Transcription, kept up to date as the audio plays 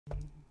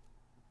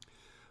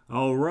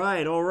All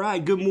right, all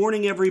right. Good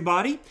morning,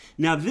 everybody.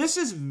 Now, this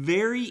is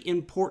very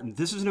important.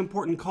 This is an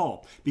important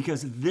call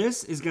because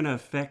this is going to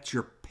affect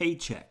your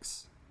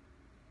paychecks.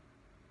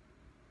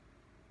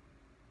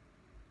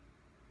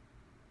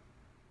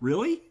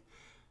 Really?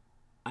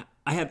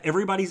 I have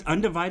everybody's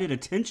undivided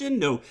attention?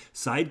 No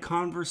side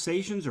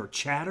conversations or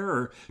chatter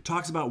or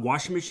talks about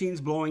washing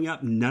machines blowing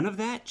up? None of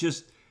that?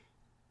 Just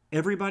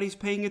everybody's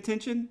paying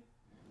attention?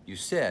 You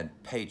said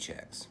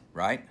paychecks,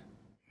 right?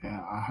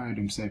 Yeah, I heard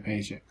him say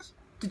paychecks.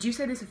 Did you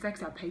say this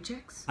affects our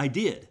paychecks? I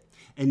did.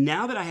 And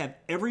now that I have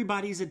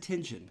everybody's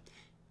attention,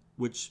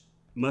 which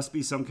must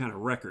be some kind of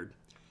record,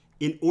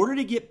 in order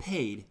to get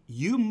paid,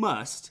 you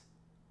must...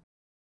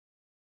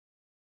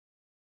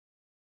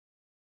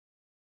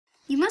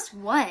 You must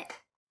what?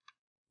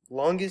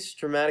 Longest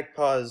dramatic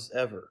pause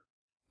ever.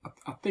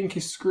 I think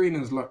his screen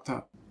is locked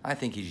up. I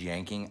think he's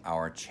yanking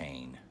our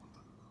chain.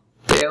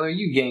 Dale, are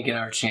you yanking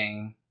our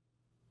chain?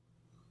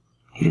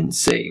 He didn't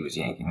say he was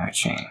yanking our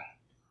chain.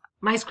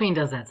 My screen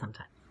does that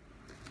sometimes.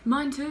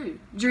 Mine too,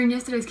 during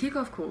yesterday's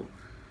kickoff call.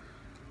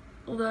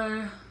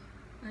 Although,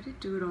 I did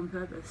do it on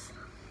purpose.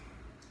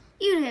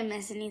 You didn't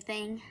miss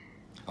anything.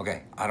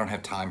 Okay, I don't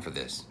have time for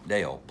this.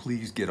 Dale,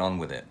 please get on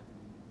with it.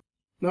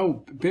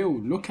 No, Bill,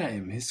 look at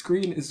him. His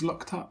screen is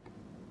locked up.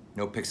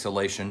 No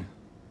pixelation.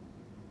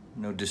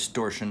 No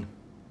distortion.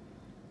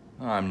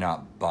 I'm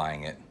not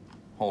buying it.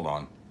 Hold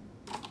on.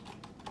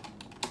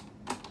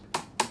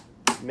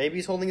 Maybe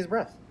he's holding his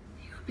breath.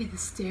 You could be the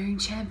staring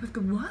champ of the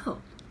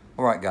world.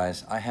 All right,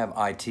 guys, I have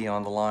IT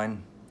on the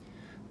line.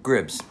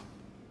 Gribbs,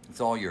 it's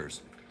all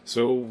yours.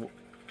 So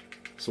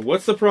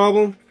what's the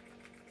problem?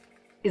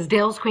 Is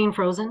Dale's screen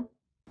frozen?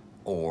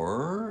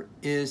 Or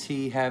is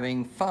he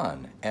having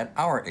fun at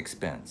our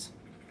expense?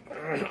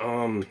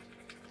 Well,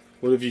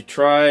 have you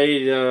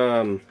tried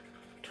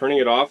turning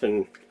it off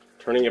and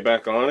turning it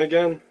back on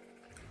again?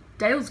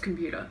 Dale's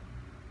computer.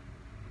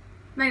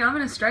 Mate, I'm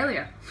in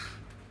Australia.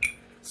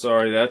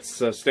 Sorry, that's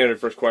a standard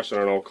first question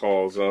on all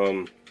calls.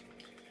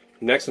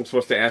 Next I'm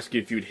supposed to ask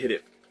you if you'd hit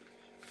it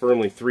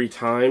firmly 3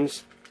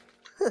 times.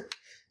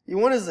 You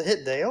want us to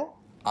hit Dale?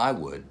 I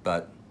would,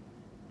 but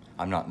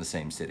I'm not in the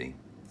same city.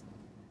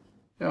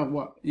 Yeah,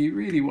 what? You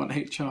really want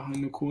HR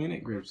in the call,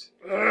 innit, Gribbs?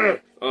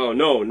 Oh,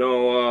 no,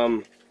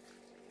 no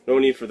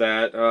need for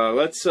that.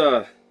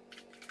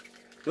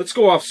 Let's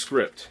go off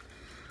script.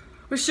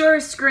 We're sure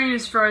his screen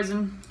is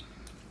frozen.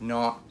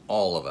 Not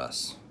all of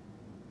us.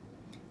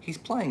 He's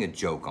playing a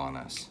joke on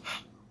us.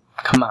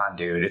 Come on,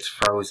 dude, it's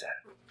frozen.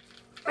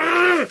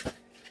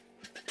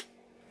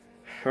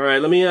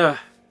 Alright, let me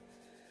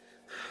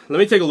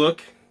take a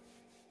look.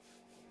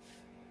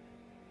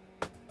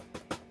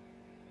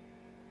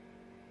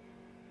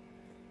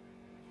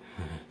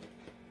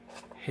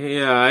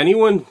 Hey,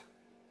 anyone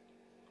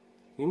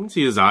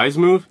see his eyes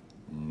move?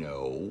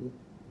 No.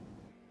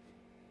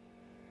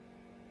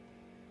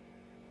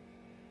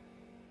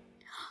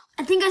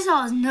 I think I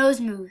saw his nose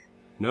move.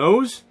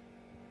 Nose?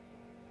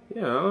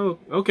 Yeah, oh,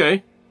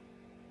 okay.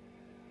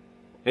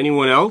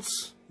 Anyone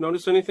else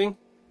notice anything?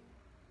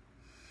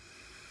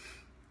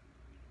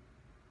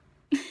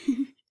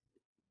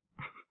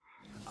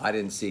 I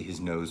didn't see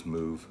his nose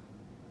move.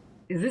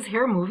 Is his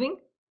hair moving?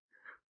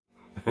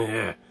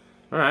 Yeah.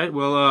 Alright,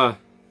 well,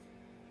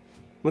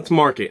 let's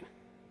mark it.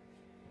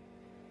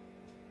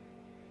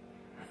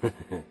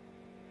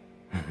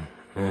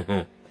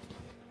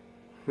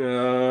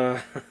 Well,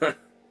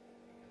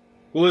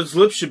 his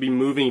lips should be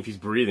moving if he's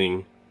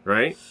breathing,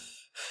 right?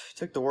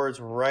 Took the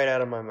words right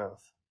out of my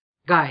mouth.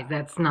 Guys,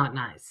 that's not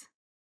nice.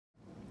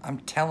 I'm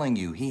telling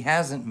you, he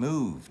hasn't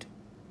moved.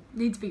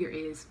 Needs bigger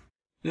ears.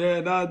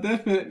 Yeah, no,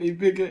 definitely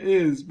bigger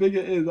ears.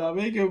 Bigger ears. I'll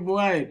make him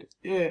wide.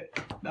 Yeah,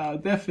 no,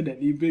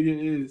 definitely bigger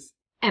ears.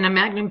 And a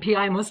Magnum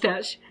PI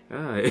mustache.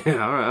 Yeah,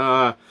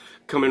 alright,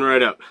 coming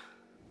right up.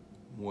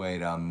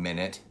 Wait a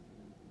minute.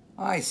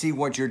 I see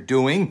what you're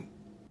doing.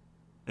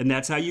 And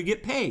that's how you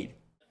get paid.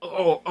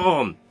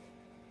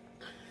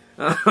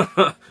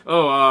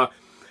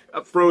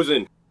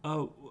 Frozen.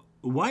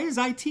 Why is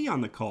IT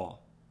on the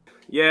call?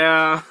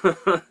 Yeah,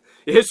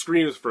 his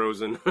screen is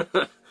frozen.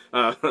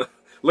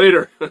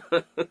 Later.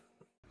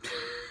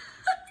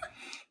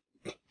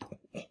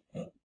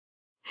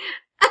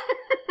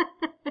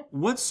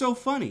 What's so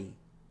funny?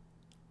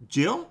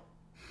 Jill?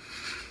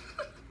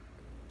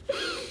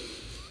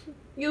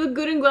 You look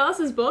good in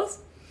glasses,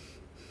 boss.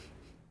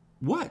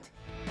 What?